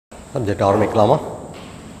Subject ஆரம்பிக்கலாமா?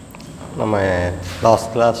 நம்ம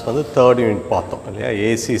last class வந்து 3rd யூனிட் பார்த்தோம் இல்லையா?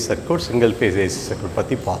 AC circuit, single phase AC circuit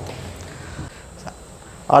பற்றி பார்த்தோம்.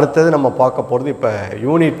 அடுத்தது நம்ம பார்க்க போகிறது இப்போ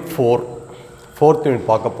யூனிட் 4th யூனிட்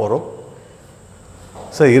பார்க்க போகிறோம்.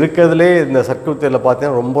 ஸோ இருக்கிறதுலே இந்த சர்க்யூட் இதில்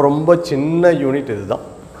பார்த்தீங்கன்னா ரொம்ப சின்ன யூனிட் இது தான்.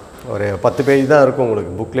 ஒரு 10 பேஜ் தான் இருக்கும்.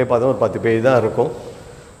 உங்களுக்கு புக்லேயே பார்த்தா ஒரு 10 பேஜ் தான் இருக்கும்.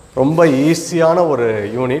 ரொம்ப ஈஸியான ஒரு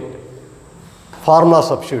யூனிட். ஃபார்முலா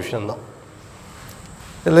சப்ஸ்டியூஷன் தான்.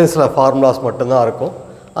 இதில் சில ஃபார்முலாஸ் மட்டும்தான் இருக்கும்.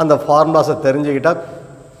 அந்த ஃபார்முலாஸை தெரிஞ்சுக்கிட்டால்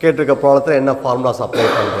கேட்டிருக்க ப்ராப்ளத்தில் என்ன ஃபார்முலாஸ் அப்ளை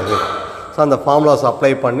பண்ணுறது, ஸோ அந்த ஃபார்முலாஸ்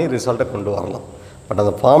அப்ளை பண்ணி ரிசல்ட்டை கொண்டு வரலாம். பட்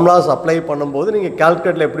அந்த ஃபார்முலாஸ் அப்ளை பண்ணும்போது நீங்கள்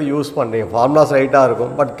கால்குலேட்டில் எப்படி யூஸ் பண்ணுறீங்க, ஃபார்முலாஸ் ரைட்டாக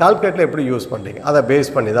இருக்கும், பட் கால்குலேட்டில் எப்படி யூஸ் பண்ணுறீங்க அதை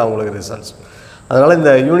பேஸ் பண்ணி தான் உங்களுக்கு ரிசல்ட்ஸ். அதனால்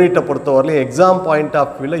இந்த யூனிட்டை பொறுத்தவரையிலும் எக்ஸாம் பாயிண்ட்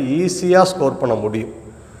ஆஃப் வியூவில் ஈஸியாக ஸ்கோர் பண்ண முடியும்.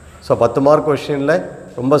 ஸோ 10 மார்க் கொஷினில்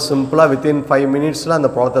ரொம்ப சிம்பிளாக வித்தின் 5 மினிட்ஸில் அந்த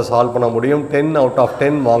ப்ராப்ளத்தை சால்வ் பண்ண முடியும். 10 out of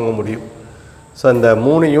 10 வாங்க முடியும். ஸோ இந்த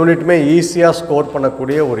 3 யூனிட்டுமே ஈஸியாக ஸ்கோர்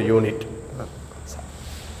பண்ணக்கூடிய ஒரு யூனிட்.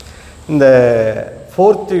 இந்த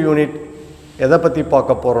 4th யூனிட் எதை பற்றி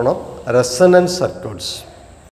பார்க்க போகிறோன்னா ரெசனன்ஸ் சர்க்யூட்ஸ்.